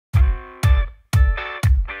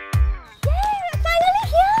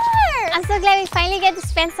glad we finally get to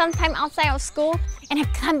spend some time outside of school. And I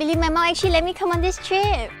can't believe my mom actually let me come on this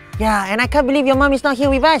trip. Yeah, and I can't believe your mom is not here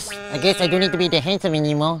with us. I guess I don't need to be the handsome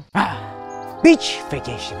anymore. Beach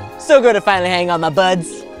vacation. So good to finally hang out, my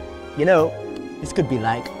buds. You know, this could be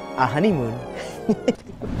like our honeymoon.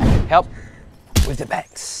 Help with the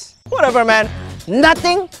bags. Whatever, man.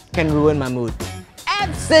 Nothing can ruin my mood.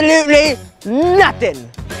 Absolutely nothing.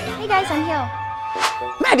 Hey guys, I'm here.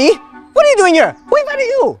 Maddie, what are you doing here? Who invited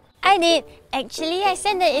you? I did. Actually, I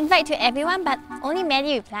sent the invite to everyone, but only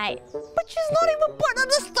Maddie replied. But she's not even part of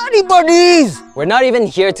the study buddies. We're not even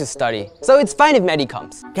here to study, so it's fine if Maddie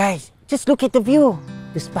comes. Guys, just look at the view.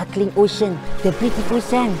 The sparkling ocean, the beautiful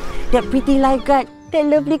sand, that pretty lifeguard, that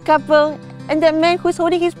lovely couple, and that man who's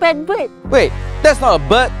holding his pet bird. Wait, that's not a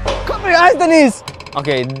bird. Cover your eyes, Denise.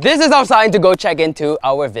 Okay, this is our sign to go check into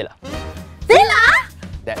our villa. Villa?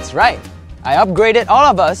 That's right. I upgraded all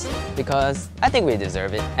of us because I think we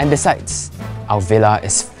deserve it. And besides, our villa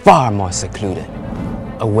is far more secluded,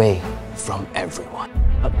 away from everyone.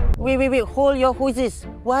 Wait, hold your horses.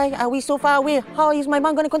 Why are we so far away? How is my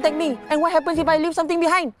mom gonna contact me? And what happens if I leave something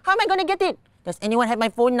behind? How am I gonna get it? Does anyone have my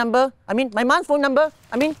phone number? I mean, my mom's phone number?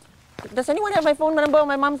 Does anyone have my phone number or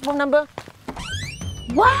my mom's phone number?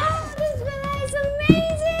 Wow, this villa is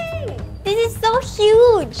amazing! This is so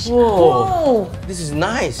huge! Whoa, this is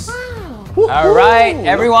nice. All right,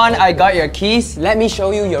 everyone, I got your keys. Let me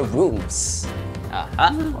show you your rooms.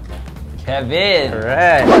 Kevin. All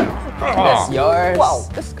right. That's yours. Wow,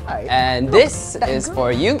 the sky. And this is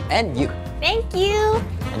for you and you. Thank you!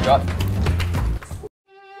 Enjoy.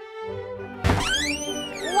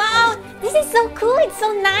 Wow, this is so cool, it's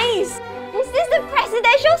so nice! Is this the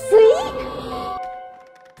presidential suite?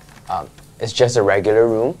 It's just a regular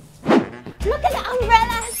room. Look at the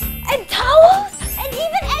umbrellas! And towels! And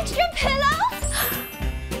even extra pillows!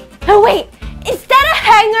 Oh wait, is that a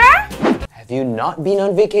hanger? Have you not been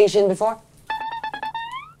on vacation before?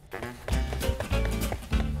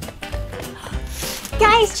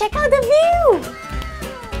 Guys, check out the view!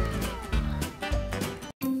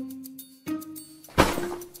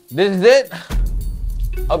 This is it.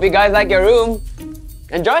 Hope you guys like your room.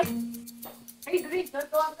 Enjoy.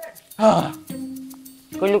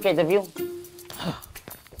 Go look at the view.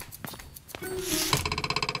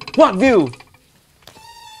 What view?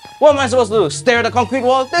 What am I supposed to do? Stare at the concrete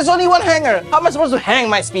wall? There's only one hanger. How am I supposed to hang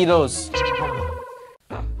my Speedos?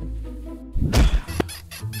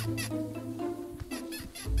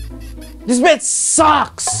 This bed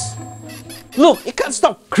sucks! Look, it can't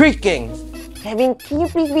stop creaking. Kevin, can you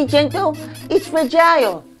please be gentle? It's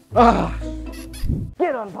fragile.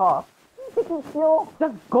 Get on top.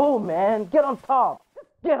 Just go, man. Get on top.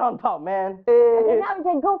 Get on top, man. Now we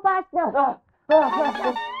can go faster.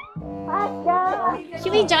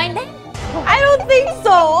 Should we join them? I don't think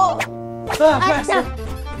so.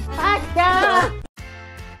 Faster.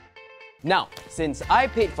 Now, since I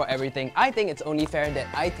paid for everything, I think it's only fair that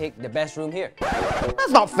I take the best room here.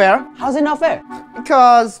 That's not fair. How's it not fair?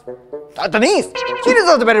 Because Denise, she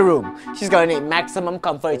deserves the better room. She's gonna need maximum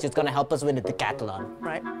comfort. She's gonna help us win the decathlon,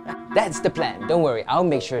 right? That's the plan. Don't worry, I'll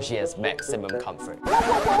make sure she has maximum comfort.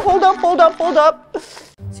 Hold up.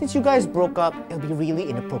 Since you guys broke up, it'll be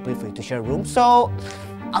really inappropriate for you to share a room. So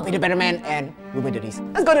I'll be the better man and room with Denise.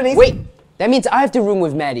 Let's go, Denise. Wait, that means I have to room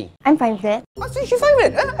with Maddie. I'm fine with it. Oh, so she's fine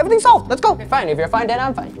with it. Everything's solved. Let's go. Okay, fine. If you're fine, then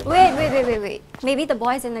I'm fine. Wait. Maybe the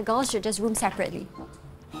boys and the girls should just room separately.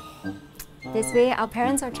 This way, our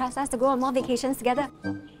parents will trust us to go on more vacations together.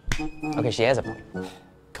 Okay, she has a point.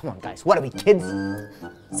 Come on, guys. What are we, kids?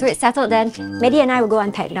 So it's settled then. Maddie and I will go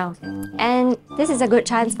unpack now. And this is a good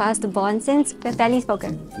chance for us to bond since we've barely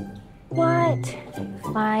spoken. What?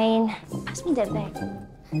 Fine. Pass me that bag.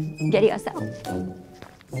 Get it yourself.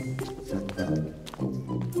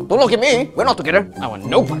 Don't look at me. We're not together. I want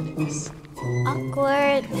no part in this.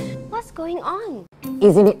 Awkward. What's going on?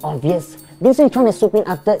 Isn't it obvious? Vincent trying to swoop in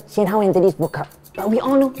after JianHao and Denise broke up. But we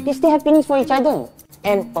all know they still have feelings for each other.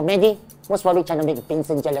 And for Maddie, most probably trying to make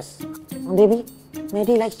Vincent jealous. Or maybe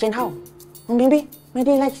Maddie likes JianHao. Or maybe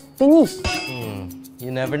Maddie likes Denise. You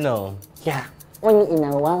never know. Yeah, only in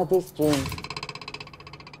our wildest dreams.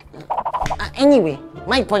 Anyway,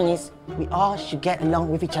 my point is, we all should get along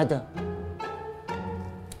with each other.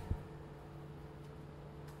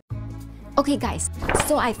 Okay guys,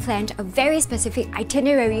 so I've planned a very specific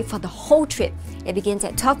itinerary for the whole trip. It begins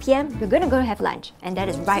at 12 PM, we're gonna go have lunch, and that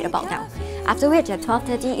is right about now. After which, at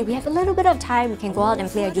 12:30, if we have a little bit of time, we can go out and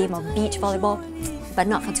play a game of beach volleyball, but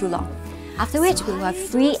not for too long. After which, we will have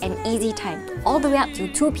free and easy time, all the way up till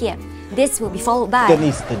 2 PM. This will be followed by...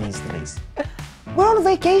 Denise. We're on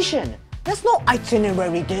vacation. There's no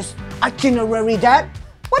itinerary this, itinerary that.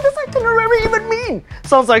 What does itinerary even mean?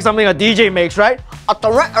 Sounds like something a DJ makes, right?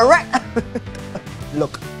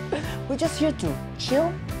 Look, we're just here to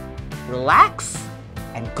chill, relax,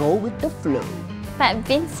 and go with the flow. But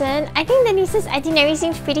Vincent, I think Denise's itinerary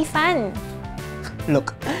seems pretty fun.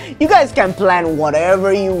 Look, you guys can plan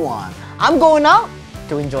whatever you want. I'm going out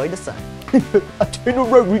to enjoy the sun.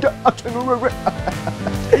 Itinerary.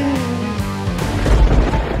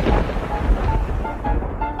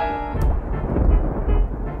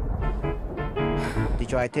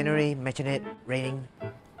 Did your itinerary mention it raining?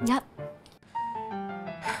 Yep.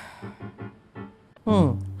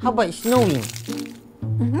 How about snowing?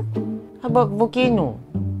 How about volcano?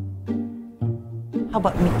 How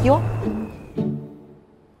about meteor?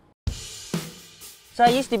 So I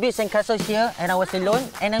used to build sandcastles here and I was alone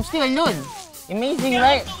and I'm still alone. Amazing,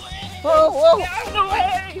 right? Whoa, whoa! Get out of the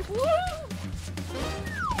way!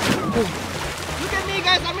 Look at me,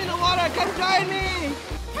 guys! I'm in the water! Come join me!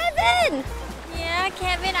 Kevin! Yeah,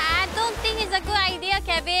 Kevin, I don't think it's a good idea,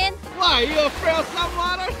 Kevin. Why? You afraid of some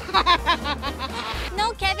water?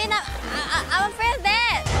 No, Kevin, I'm afraid of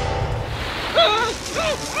that.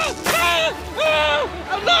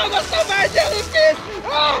 I'm not gonna stop my jellyfish!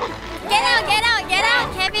 Get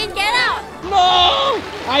out, Kevin, get out. No!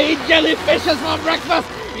 I eat jellyfishes for breakfast!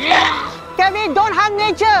 Yeah! Kevin, don't harm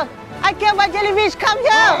nature! I care about jellyfish, come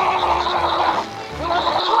here!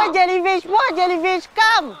 More jellyfish,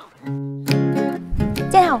 come!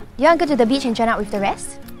 JianHao, you want to go to the beach and join out with the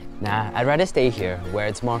rest? Nah, I'd rather stay here where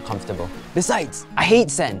it's more comfortable. Besides, I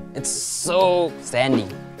hate sand. It's so sandy.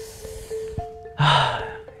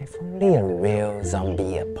 If only a real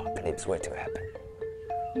zombie apocalypse were to happen.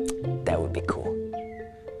 That would be cool.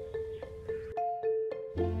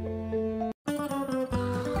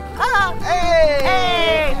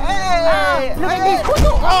 Look at this!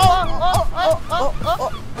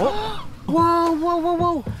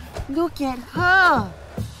 Whoa! Look at her!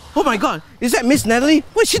 Oh my god, is that Miss Natalie?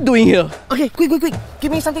 What's she doing here? Okay, quick!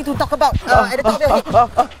 Give me something to talk about at the top of your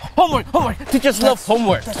head. Homework! Teachers love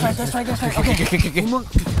homework. That's right. Okay. Homework.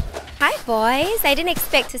 Hi, boys. I didn't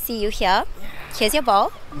expect to see you here. Here's your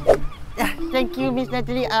ball. Thank you, Miss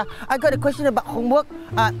Natalie. I got a question about homework.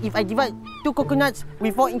 If I divide 2 coconuts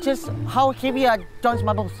with 4 inches, how heavy are John's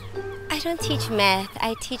marbles? I don't teach math.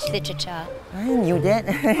 I teach literature. I knew that.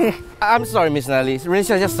 I'm sorry, Miss Natalie.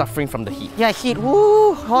 Renisha is just suffering from the heat. Yeah, heat.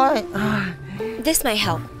 Woo, hot. This might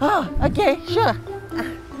help. Oh, okay, sure.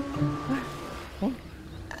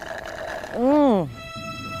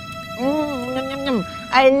 Yum.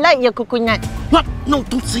 I like your coconut. What? No,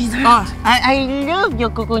 don't say that. I love your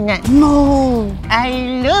coconut. No.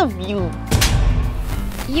 I love you.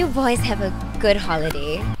 You boys have a good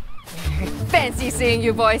holiday. Fancy seeing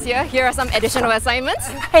you boys here. Here are some additional assignments.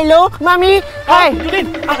 Hello, Mommy. Hi.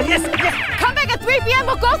 Yes. Come back at 3 p.m.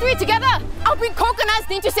 We'll go through it together. I'll bring coconuts.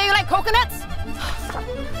 Didn't you say you like coconuts?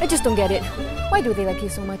 I just don't get it. Why do they like you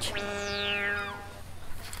so much?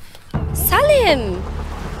 Salim!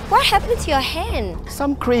 What happened to your hand?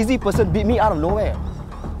 Some crazy person beat me out of nowhere.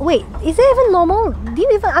 Wait, is that even normal? Did you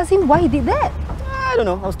even ask him why he did that? I don't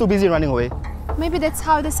know. I was too busy running away. Maybe that's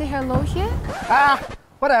how they say hello here?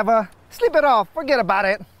 Whatever. Sleep it off. Forget about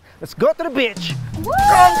it. Let's go to the beach.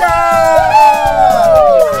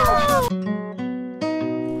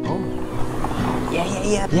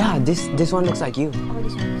 Yeah, this one looks like you.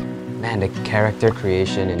 Man, the character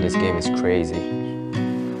creation in this game is crazy.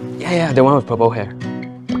 Yeah, the one with purple hair.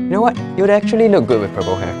 You know what? You would actually look good with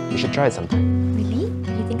purple hair. You should try it sometime. Really?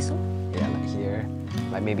 You think so? Yeah, like here.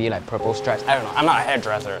 Like maybe like purple stripes. I don't know. I'm not a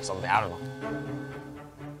hairdresser or something. I don't know.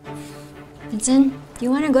 Vincent, do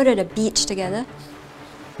you want to go to the beach together?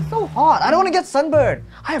 So hot. I don't want to get sunburned.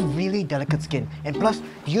 I have really delicate skin. And plus,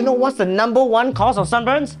 do you know what's the #1 cause of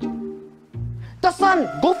sunburns? The sun.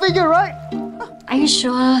 Go figure, right? Are you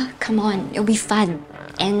sure? Come on, it'll be fun.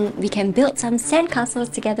 And we can build some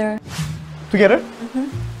sandcastles together. Together?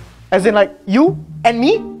 As in like you and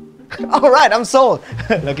me? Alright, I'm sold.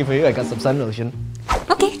 Lucky for you, I got some sun lotion.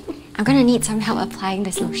 Okay, I'm gonna need some help applying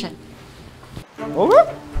this lotion. Alright.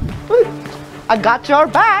 I got your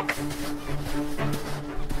back.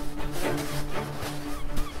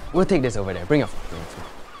 We'll take this over there. Bring your phone.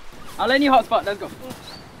 I'll lend you hotspot. Let's go.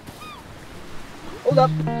 Hold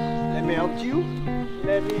up. Let me help you.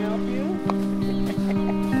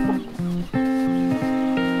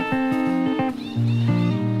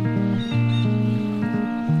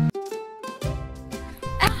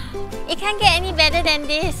 It can't get any better than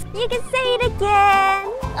this. You can say it again.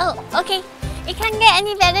 Oh, okay. It can't get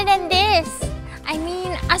any better than this. I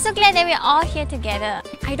mean, I'm so glad that we're all here together.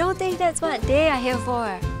 I don't think that's what they are here for.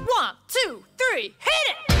 1, 2, 3, hit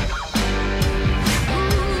it!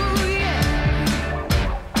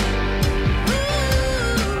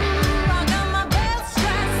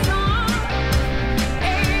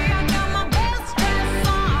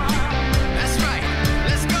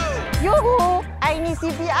 me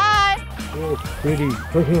CPR.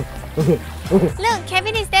 Look,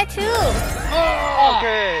 Kevin is there too.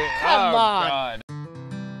 Okay. Come on. God.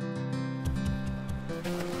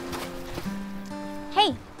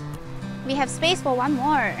 Hey, we have space for one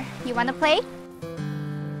more. You wanna play?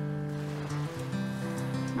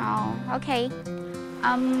 Oh, okay.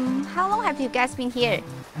 How long have you guys been here?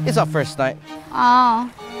 It's our first night. Oh,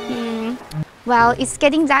 well, it's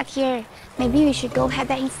getting dark here. Maybe we should go head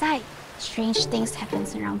back inside. Strange things happen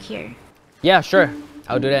around here. Yeah, sure.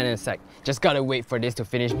 I'll do that in a sec. Just gotta wait for this to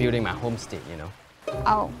finish building my homestay, you know.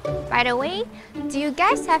 Oh, by the way, do you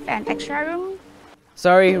guys have an extra room?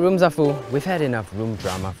 Sorry, rooms are full. We've had enough room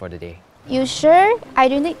drama for the day. You sure? I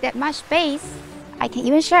don't need that much space. I can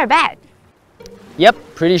even share a bed. Yep,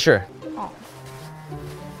 pretty sure.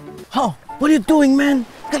 Oh, what are you doing, man?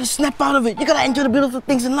 You gotta snap out of it. You gotta enjoy the beautiful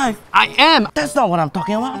things in life. I am! That's not what I'm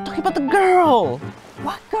talking about. I'm talking about the girl.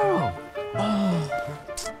 What girl?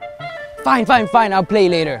 Fine, I'll play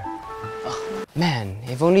later. Oh, man,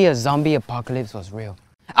 if only a zombie apocalypse was real.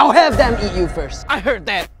 I'll have them eat you first. I heard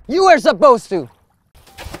that. You were supposed to.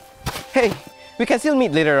 Hey, we can still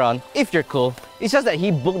meet later on, if you're cool. It's just that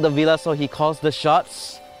he booked the villa, so he calls the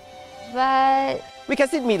shots. But We can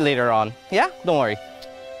still meet later on. Yeah? Don't worry.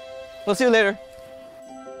 We'll see you later.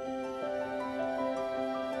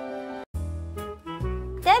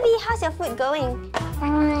 Debbie, how's your food going?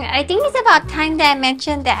 I think it's about time that I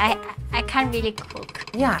mentioned that I can't really cook.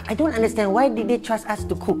 Yeah, I don't understand why did they trust us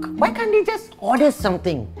to cook. Why can't they just order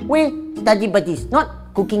something? We're study buddies,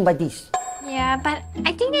 not cooking buddies. Yeah, but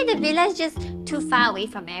I think that the villa is just too far away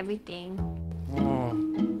from everything.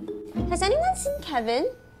 Has anyone seen Kevin?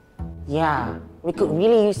 Yeah, we could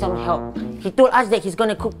really use some help. He told us that he's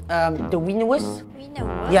gonna cook the winnerwurst.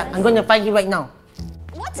 Winnerwurst? Yeah, I'm gonna find him right now.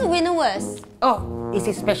 What's a winnerwurst? Oh, it's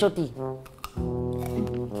his specialty.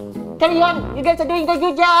 Carry on, you guys are doing a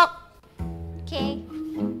good job. Okay.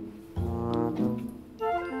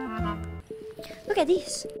 Look at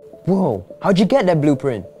this. Whoa, how'd you get that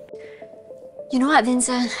blueprint? You know what,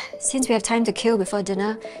 Vincent? Since we have time to kill before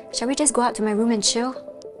dinner, shall we just go out to my room and chill?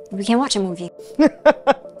 We can watch a movie.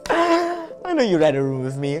 I know you read a room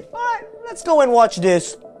with me. Alright, let's go and watch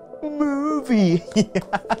this movie.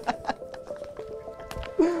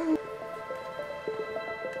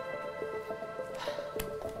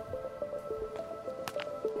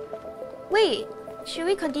 Wait, should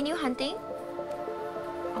we continue hunting?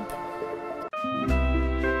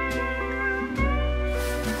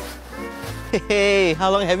 Hey,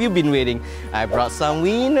 how long have you been waiting? I brought some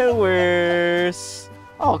winnerwurst.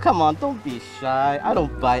 Oh, come on, don't be shy. I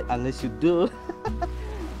don't bite unless you do.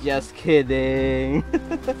 Just kidding.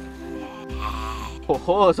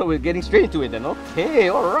 Oh, so we're getting straight into it then.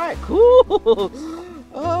 Okay, alright, cool.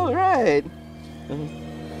 Alright.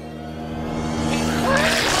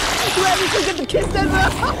 Ready to get the kiss then?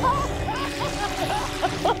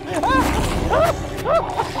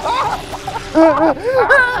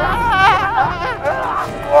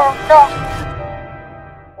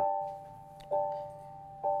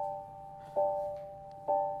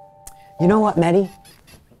 You know what, Maddie?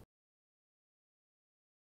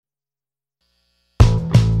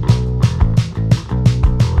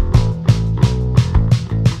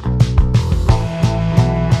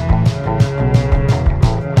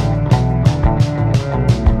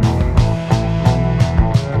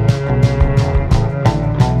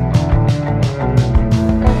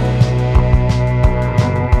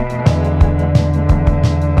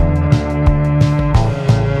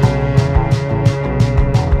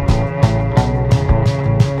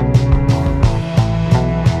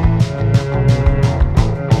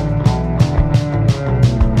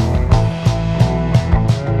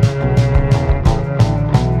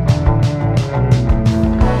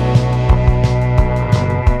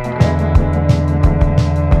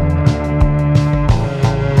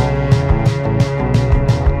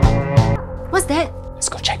 What's that? Let's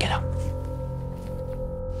go check it out.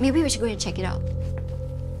 Maybe we should go and check it out.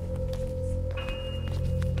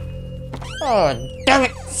 Oh, damn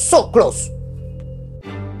it! So close!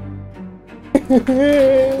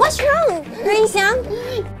 What's wrong, Rin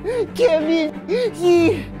Xiang? Kevin,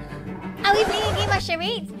 he... Are we playing a game of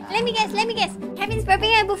charades? Let me guess. Kevin's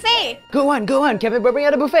burping at a buffet. Go on, Kevin, burping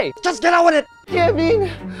at a buffet. Just get out with it! Kevin,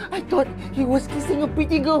 I thought he was kissing a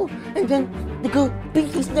pretty girl, and then the girl bit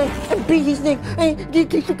his neck, and he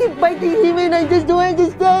keep biting him, and I just don't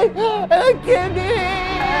understand. Kevin!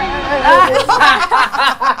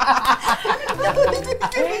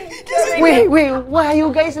 Wait, why are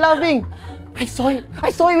you guys laughing? I saw it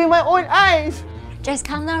with my own eyes. Just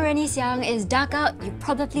calm down, Rennie Xiang. It's dark out. You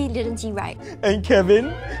probably didn't see right. And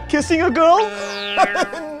Kevin kissing a girl?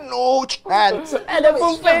 No chance. At a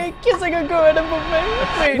buffet, kissing a girl at a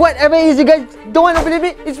buffet. Wait. Whatever it is, you guys don't want to believe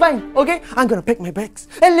it, it's fine, okay? I'm gonna pack my bags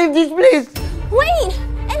and leave this place. Wait!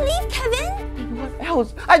 And leave Kevin? What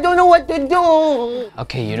else? I don't know what to do.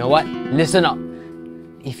 Okay, you know what? Listen up.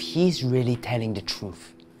 If he's really telling the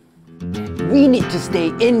truth, we need to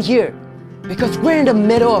stay in here because we're in the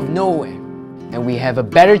middle of nowhere and we have a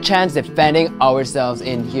better chance at defending ourselves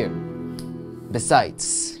in here.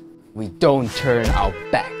 Besides, we don't turn our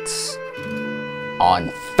backs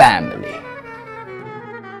on family.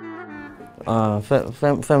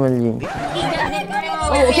 Family.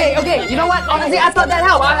 Oh, okay, you know what? Honestly, I thought that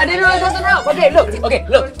helped. I didn't know it doesn't help. Okay,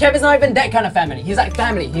 look, Kevin's not even that kind of family. He's like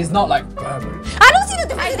family. He's not like family. I don't see the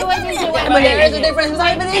difference. There is a difference. He's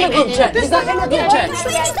not even in a group chat. He's not in a group chat. I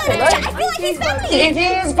feel like he's family. If he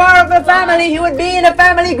is part of a family, he would be in a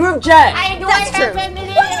family group chat. I don't have family.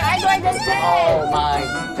 I don't understand. Oh my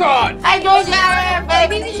god. I don't have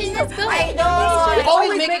family. Maybe we should just go. I don't. You're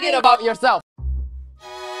always making it about yourself.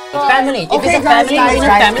 It's family. If it's a family, it's a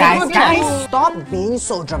family group chat. Stop being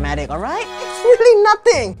so dramatic, alright? It's really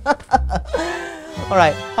nothing.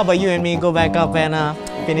 Alright, how about you and me go back up and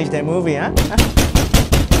finish that movie, huh?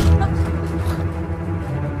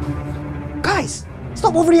 Guys,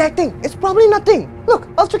 stop overreacting. It's probably nothing. Look,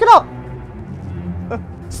 I'll check it out.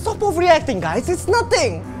 Stop overreacting, guys. It's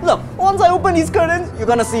nothing. Look, once I open these curtains, you're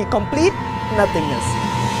gonna see complete nothingness.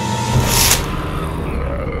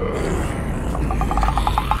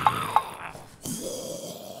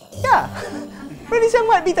 Yeah, Rennie Xiang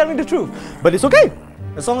might be telling the truth, but it's okay.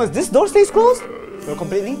 As long as this door stays closed, we're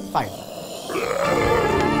completely fine.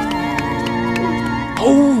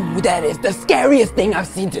 Oh, that is the scariest thing I've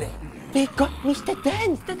seen today. They got Mr.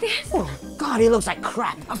 Dan. Oh God, he looks like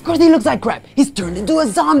crap. Of course he looks like crap. He's turned into a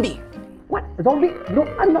zombie. What? A zombie? No,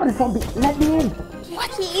 I'm not a zombie. Let me in.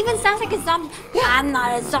 What? He even sounds like a zombie. I'm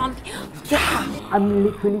not a zombie. Yeah, I'm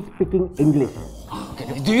literally speaking English.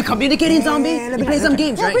 Okay, do you communicate in zombie? Let You me play some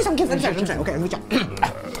games, right? Play some games. Let me try. Okay, let me try.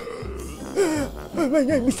 My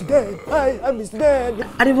name is Mr. Dan. Hi, I'm Mr. Dan.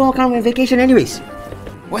 I didn't want to come on vacation anyways.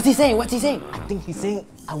 What's he saying? What's he saying? I think he's saying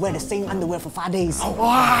I wear the same underwear for 5 days. Oh,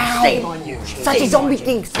 wow! Shame on you. Such a zombie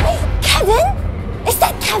thing. Kevin? Is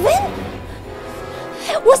that Kevin?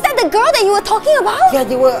 Was that the girl that you were talking about? Yeah,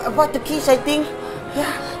 they were about to kiss, I think.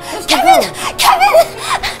 Yeah. Kevin! Kevin!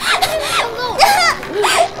 No!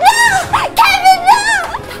 Kevin, no!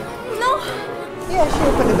 No! Yeah, she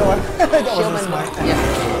opened the door. That was smart.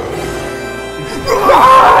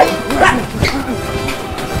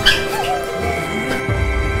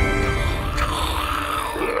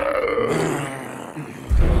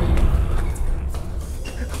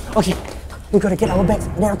 Okay, we gotta get our bags,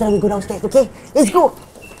 and then after that we go downstairs, okay? Let's go!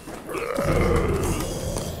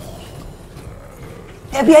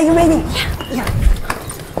 Abby, are you ready? Yeah.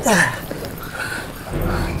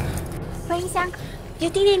 Rennie Xiang, do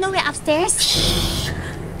you think they know we're upstairs?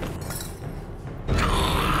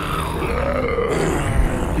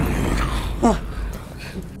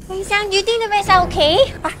 Rennie Xiang, do you think the rest are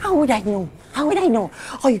okay? How would I know? How would I know?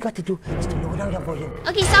 All you got to do is to lower down your volume.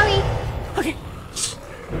 Okay, sorry. Okay.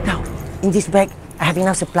 Now, in this bag, I have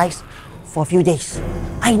enough supplies for a few days.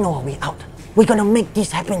 I know our way out. We're gonna make this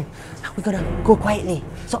happen. We're gonna go quietly.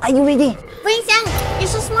 So are you ready? Rennie Xiang, you're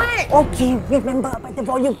so smart. Okay, remember about the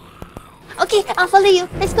volume. Okay, I'll follow you.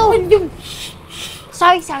 Let's go.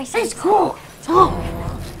 Sorry. Let's go. Oh.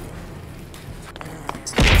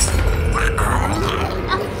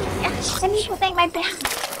 Let me protect my belt.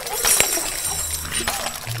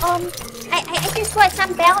 I just bought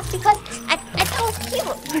some belts because I thought it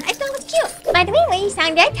was cute. By the way, Rennie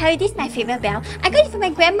Xiang, did I tell you this is my favorite belt? I got it for my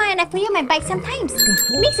grandma and I put it on my bike sometimes.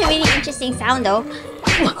 It makes a really interesting sound though.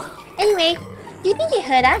 Anyway, do you think they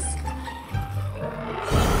heard us?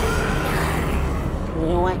 You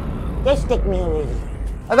know what? Just take me already.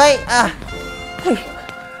 Alright,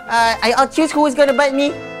 I'll choose who is gonna bite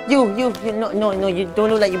me. You, no, you don't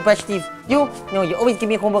look like you brush teeth. You always give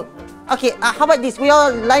me homework. Okay, how about this? We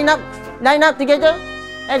all line up together,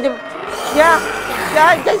 and yeah,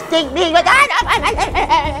 just take me.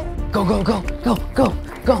 Go.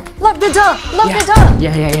 Lock the door! Lock the door!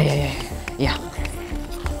 Yeah.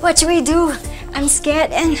 What should we do? I'm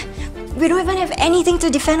scared and we don't even have anything to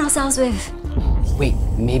defend ourselves with. Wait,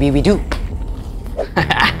 maybe we do.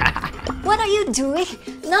 What are you doing?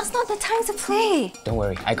 Now's not the time to play. Don't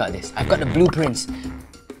worry, I got this. I've got the blueprints.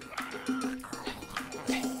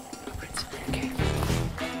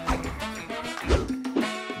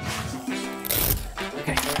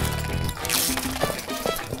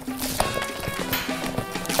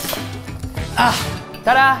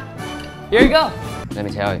 Ta-da! Here you go. Let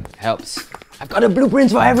me tell you, it helps. I've got the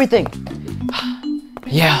blueprints for everything.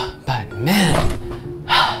 Yeah, but man,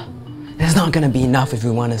 it's not gonna be enough if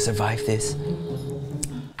we want to survive this.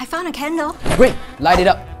 I found a candle. Great, light it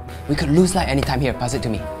up. We could lose light anytime. Here, pass it to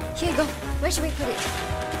me. Here you go. Where should we put it?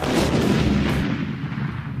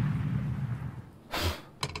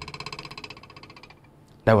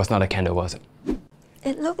 That was not a candle, was it?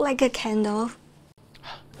 It looked like a candle.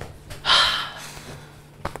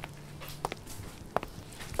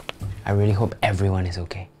 I really hope everyone is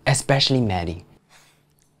okay, especially Maddie.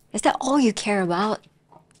 Is that all you care about?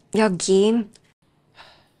 Your game?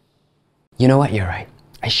 You know what, you're right.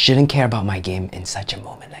 I shouldn't care about my game in such a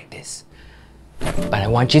moment like this. But I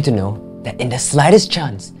want you to know that in the slightest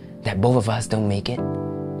chance that both of us don't make it,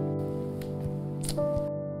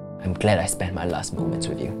 I'm glad I spent my last moments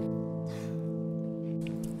with you.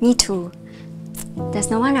 Me too. There's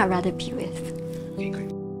no one I'd rather be with. Okay,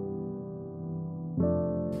 great.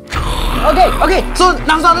 Okay, so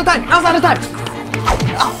now's not the time,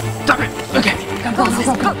 Oh, darn it. Okay, come on.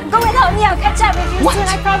 Go without me, I'll catch up with you soon,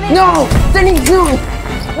 I promise. No, Denise, no.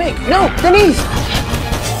 Wait, no, Denise.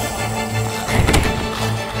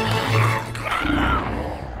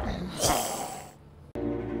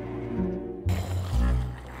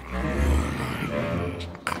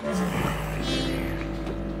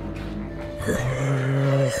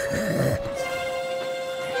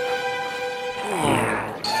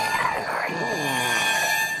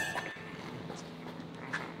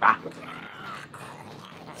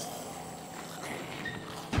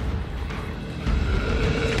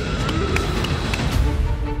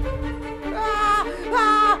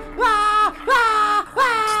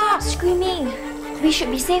 Stop screaming. We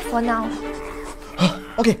should be safe for now.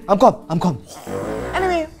 Okay, I'm calm.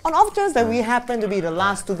 Anyway, on off chance that we happen to be the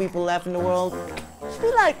last 2 people left in the world, should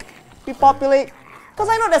we like repopulate? Cause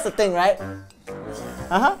I know that's the thing, right?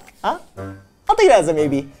 Huh? I'll take that as a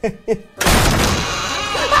maybe. Damn it!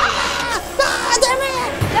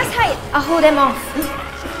 Let's hide. I'll hold them off.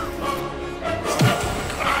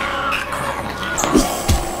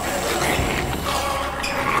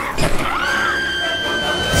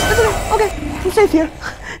 Okay, I'm safe here.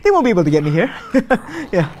 They won't be able to get me here.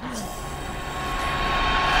 Yeah.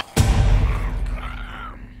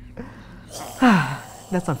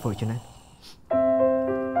 That's unfortunate.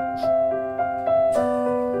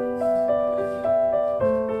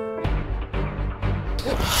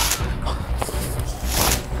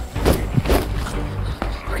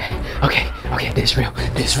 Okay, this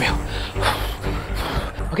is real.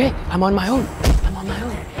 Okay, I'm on my own.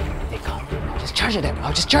 They come. I'll just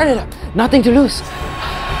charge it up. Nothing to lose.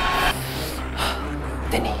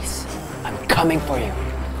 Denise, I'm coming for you.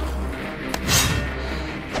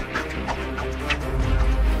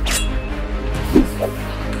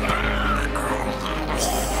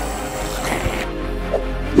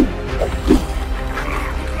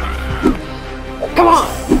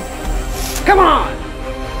 Come on!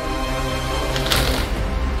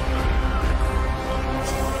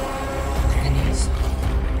 Denise.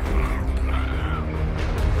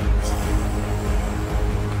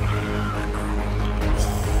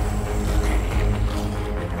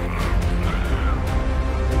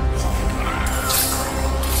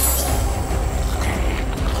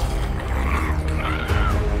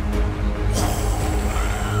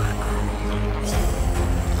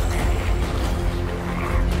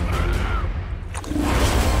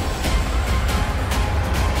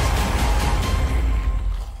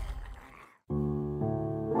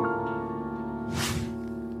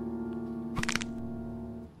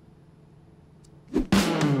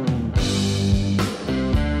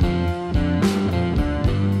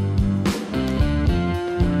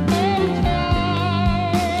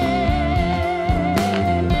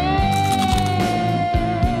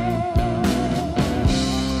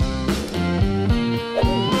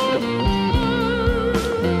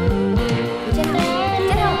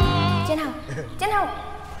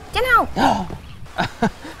 JianHao!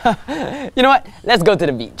 You know what? Let's go to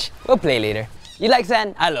the beach. We'll play later. You like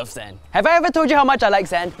sand? I love sand. Have I ever told you how much I like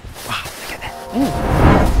sand? Wow, look at that.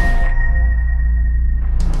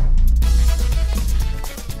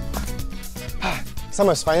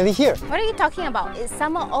 Summer's finally here. What are you talking about? It's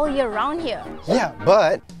summer all year round here. Yeah,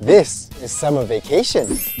 but this is summer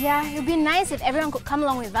vacation. Yeah, it would be nice if everyone could come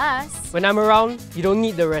along with us. When I'm around, you don't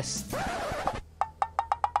need the rest.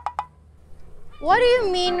 What do you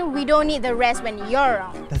mean we don't need the rest when you're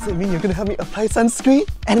around? Does it mean you're gonna help me apply sunscreen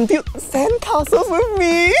and build sandcastles with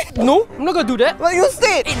me? No, I'm not gonna do that. Like you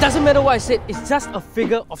said! It doesn't matter what I said, it's just a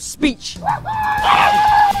figure of speech.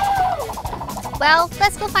 Well,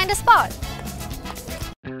 let's go find a spot.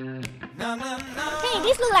 Hey,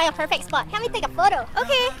 this looks like a perfect spot. Help me take a photo.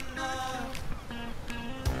 Okay.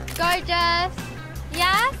 Gorgeous.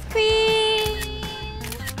 Yes, queen.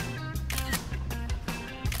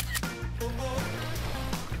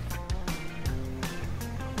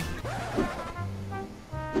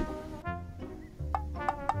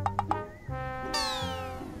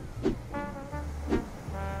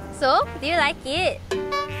 So, do you like it?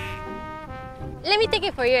 Let me take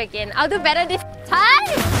it for you again. I'll do better this time.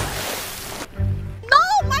 No,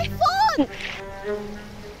 my phone!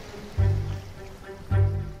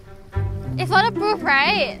 It's waterproof,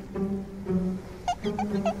 right?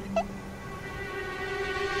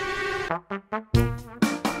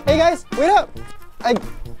 Hey guys, wait up!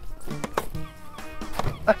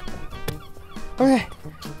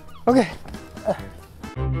 Okay.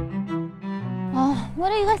 What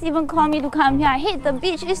do you guys even call me to come here? I hate the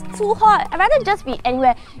beach. It's too hot. I'd rather just be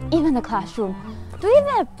anywhere, even the classroom. Do we even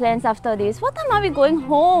have plans after this? What time are we going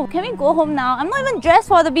home? Can we go home now? I'm not even dressed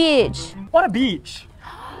for the beach. What a beach!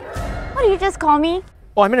 What did you just call me?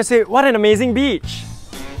 Oh, I'm gonna say, what an amazing beach!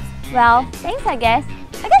 Well, thanks I guess.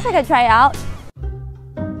 I guess I could try it out.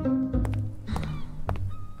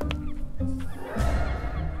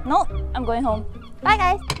 Nope, I'm going home. Bye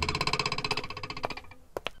guys.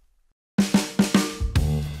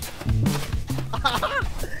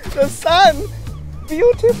 The sun!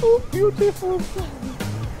 Beautiful, beautiful sun.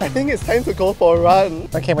 I think it's time to go for a run.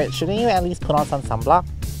 Okay, wait, shouldn't you at least put on some sunblock?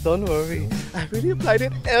 Don't worry, I really applied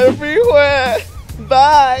it everywhere.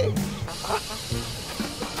 Bye!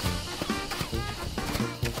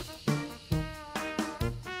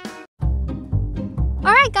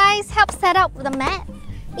 Alright guys, help set up the mat.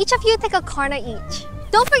 Each of you take a corner each.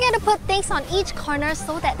 Don't forget to put things on each corner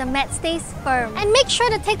so that the mat stays firm. And make sure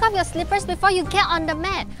to take off your slippers before you get on the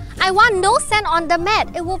mat. I want no sand on the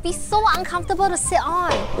mat. It will be so uncomfortable to sit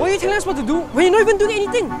on. What are you telling us what to do when you're not even doing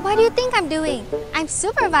anything? What do you think I'm doing? I'm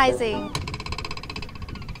supervising.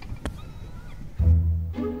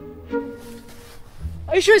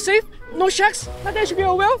 Are you sure it's safe? No sharks? Not that should be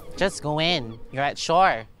a well? Just go in. You're at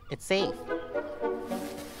shore. It's safe.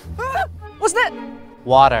 Ah, what's that?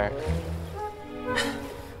 Water.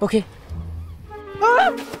 Okay.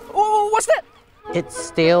 Ah, what's that? It's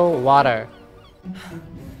still water.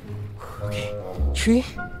 Okay. 3,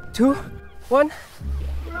 2, 1.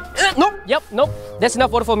 Nope. Yep. Nope. That's enough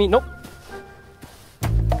water for me. Nope.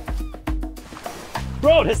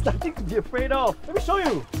 Bro, there's nothing to be afraid of. Let me show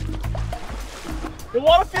you. The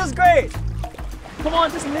water feels great. Come on,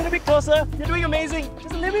 just a little bit closer. You're doing amazing.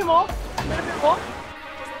 Just a little bit more. A little bit more.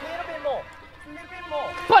 Just a little bit more. Just a little bit more.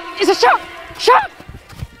 But it's a shark! Shark!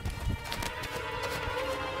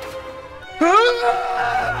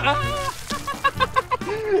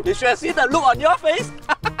 You should have seen the look on your face.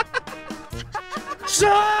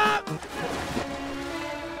 Shark!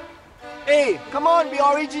 Hey, come on, be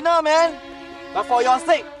original, man. But for your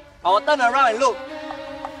sake, I will turn around and look.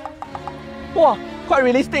 Wow, quite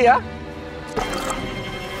realistic, huh?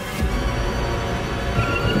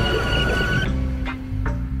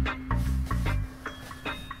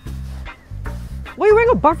 Why are you wearing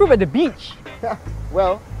a bathrobe at the beach?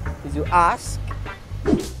 Well, as you ask.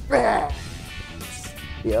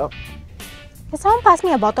 Yep. Can someone pass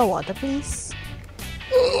me a bottle of water, please?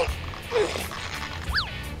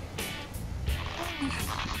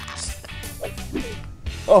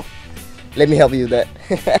 Oh, let me help you with that.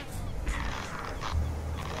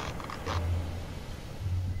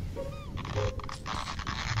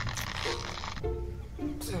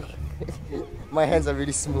 My hands are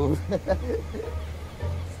really smooth.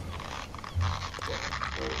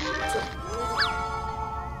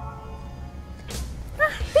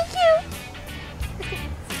 Thank you!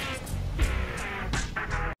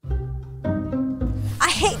 I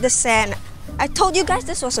hate the sand. I told you guys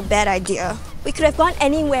this was a bad idea. We could have gone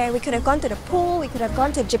anywhere. We could have gone to the pool. We could have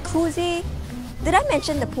gone to jacuzzi. Did I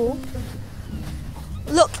mention the pool?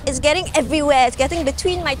 Look, it's getting everywhere. It's getting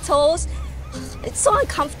between my toes. It's so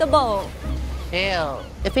uncomfortable. Ew.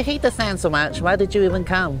 If you hate the sand so much, why did you even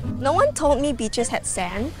come? No one told me beaches had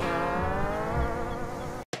sand.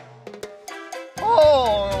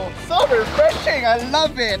 Oh, so refreshing. I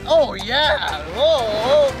love it. Oh, yeah.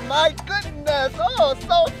 Oh my goodness. Oh,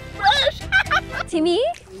 so fresh. Timmy?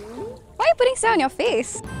 Why are you putting sand on your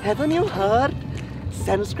face? Haven't you heard?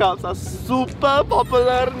 Sand scrubs are super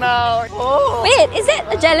popular now. Oh. Wait, is it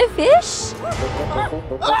a jellyfish?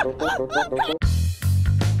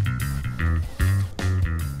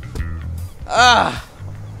 Ah,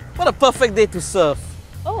 what a perfect day to surf.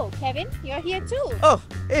 Oh, Kevin, you're here too. Oh,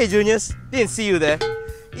 hey Juniors, didn't see you there.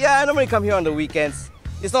 Yeah, I normally come here on the weekends.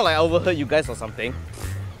 It's not like I overheard you guys or something.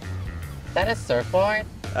 That is surfboard?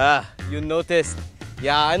 Ah, you noticed.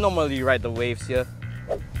 Yeah, I normally ride the waves here.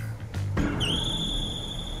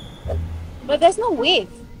 But there's no wave.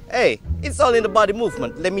 Hey, it's all in the body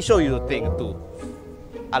movement. Let me show you the thing too.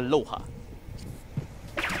 Aloha.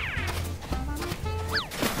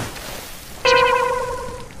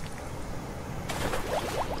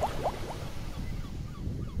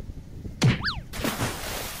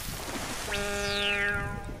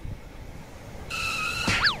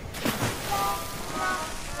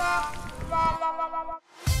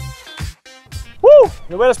 Woo!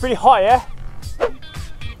 The weather's pretty hot, yeah?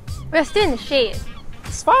 We're still in the shade.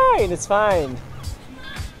 It's fine, it's fine.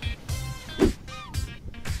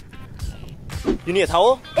 You need a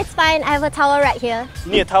towel? It's fine, I have a towel right here.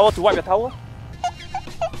 You need a towel to wipe your towel?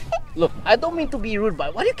 Look, I don't mean to be rude,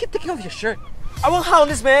 but why do you keep taking off your shirt? I work hard on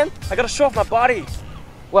this, man. I gotta show off my body.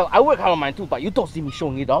 Well, I work hard on mine too, but you don't see me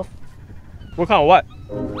showing it off. Work hard on what?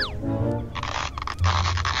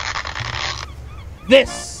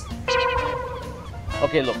 This!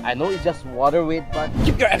 Okay, look, I know it's just water weight, but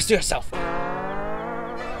keep your abs to yourself.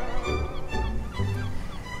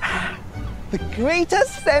 The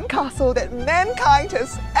greatest sandcastle that mankind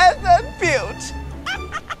has ever built.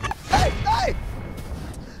 Hey!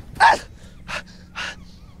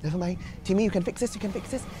 Never mind. Timmy, you can fix this, you can fix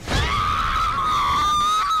this.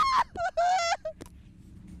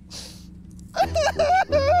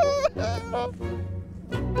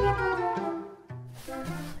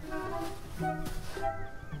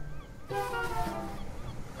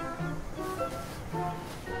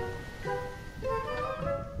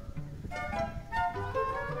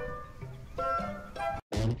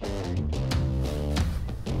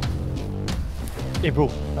 Hey, bro.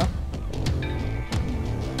 Huh?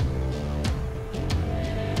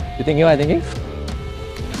 You thinking what I'm thinking?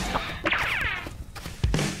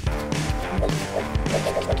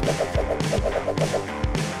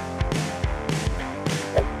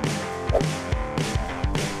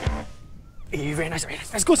 Hey, very nice, very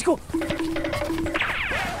nice. Let's go, let's go.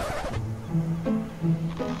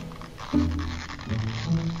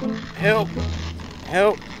 Help!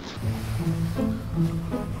 Help!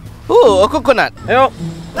 Ooh, a coconut! Help!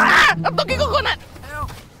 Ah! I'm talking coconut!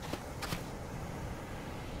 Help!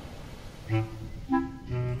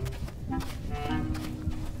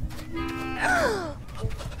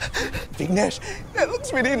 Vignesh, that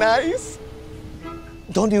looks really nice.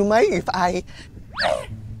 Don't you mind if I...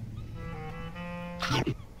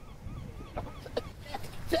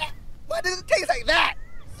 Why does it taste like that?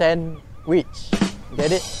 Sandwich.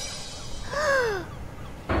 Get it?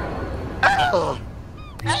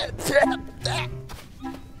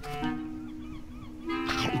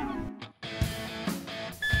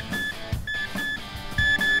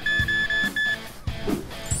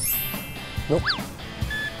 Nope.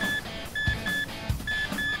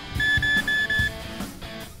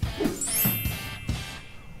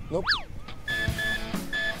 Nope.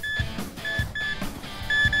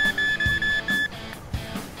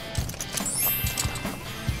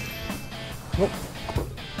 Nope.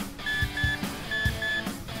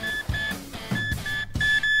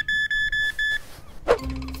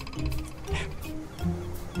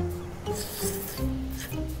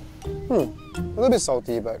 A little bit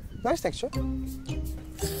salty, but nice texture.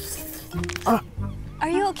 Are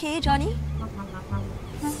you okay, Johnny?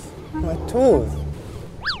 My tooth.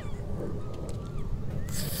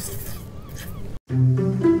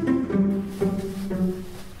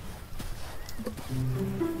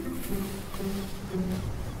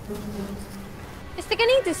 It's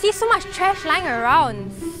sickening to see so much trash lying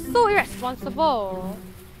around. So irresponsible.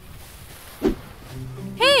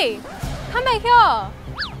 Hey! Come back here!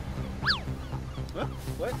 Huh?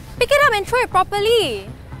 What? Pick it up and throw it properly.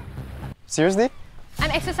 Seriously?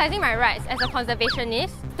 I'm exercising my rights as a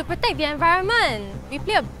conservationist to protect the environment. We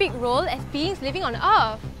play a big role as beings living on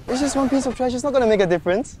Earth. It's just one piece of trash, it's not gonna make a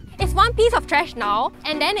difference. It's one piece of trash now,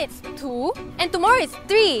 and then it's 2, and tomorrow it's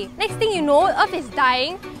 3. Next thing you know, Earth is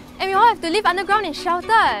dying, and we all have to live underground in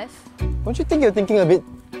shelters. Don't you think you're thinking a bit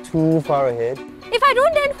too far ahead? If I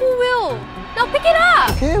don't, then who will? Now pick it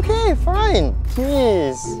up! Okay, fine.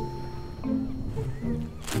 Please.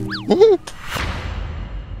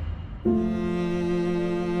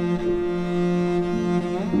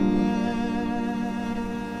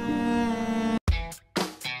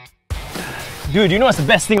 Dude, you know what's the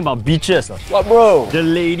best thing about beaches? What, bro? The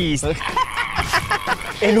ladies.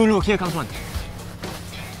 Hey, look, here comes one.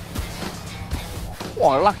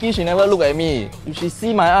 Wow, lucky she never look at me. If she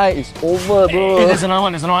see my eye, it's over, bro. Hey, there's another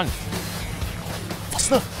one, there's another one.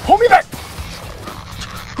 Faster, hold me back!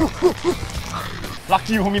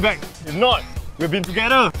 Lucky you hold me back. If not, We've been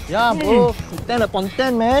together. Yeah, bro. 10 upon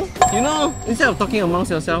 10, man. You know, instead of talking amongst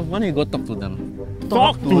yourself, why don't you go talk to them?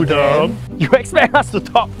 Talk to them? You expect us to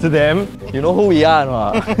talk to them? You know who we are,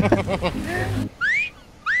 no?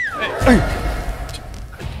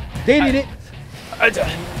 They did it.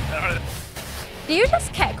 Do you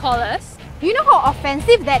just catcall us? You know how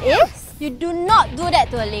offensive that is? You do not do that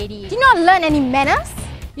to a lady. Did you not learn any manners?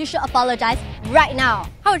 You should apologize right now.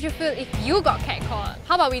 How would you feel if you got catcalled?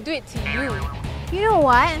 How about we do it to you? You know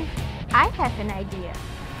what? I have an idea.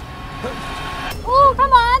 Oh,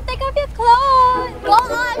 come on, take off your clothes. Go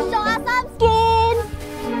on, show us some skin.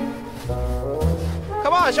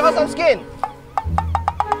 Come on, show us some skin.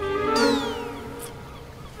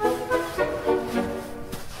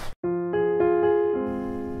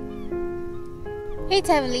 Hey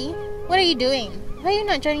Tavali, what are you doing? Why are you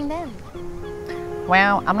not joining them?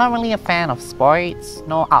 Well, I'm not really a fan of sports,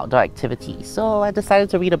 no outdoor activities, so I decided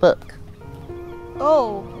to read a book.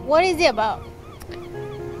 Oh, what is it about?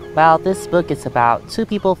 Well, this book is about two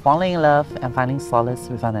people falling in love and finding solace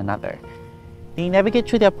with one another. They navigate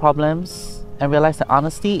through their problems and realize that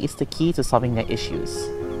honesty is the key to solving their issues.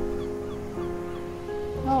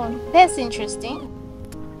 Oh, that's interesting.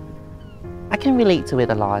 I can relate to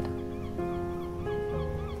it a lot.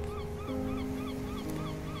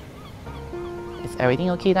 Is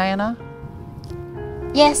everything okay, Diana?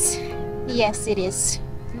 Yes, it is.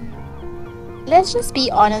 Let's just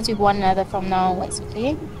be honest with one another from now on,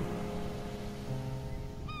 okay?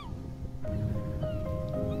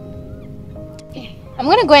 Okay, I'm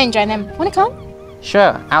gonna go and join them. Wanna come?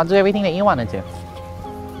 Sure, I'll do everything that you want to do.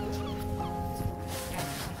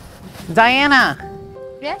 Diana!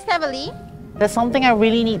 Yes, Tavali? There's something I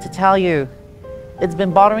really need to tell you. It's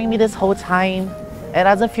been bothering me this whole time. It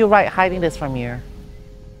doesn't feel right hiding this from you.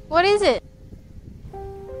 What is it?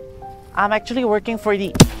 I'm actually working for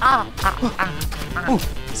the... Oh,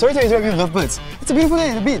 sorry to interrupt you, lovebirds. It's a beautiful day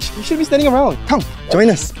at the beach. You should be standing around. Come, join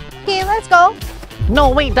us. Okay, let's go. No,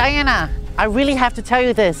 wait, Diana. I really have to tell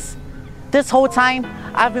you this. This whole time,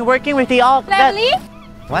 I've been working with the all... Tavali?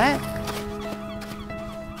 What?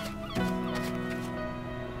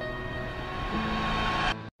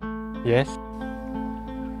 Yes?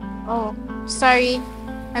 Oh, sorry.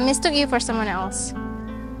 I mistook you for someone else.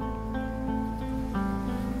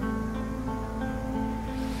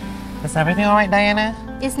 Is everything alright, Diana?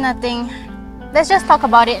 It's nothing. Let's just talk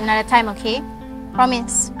about it another time, okay?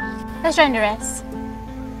 Promise. Let's join the rest.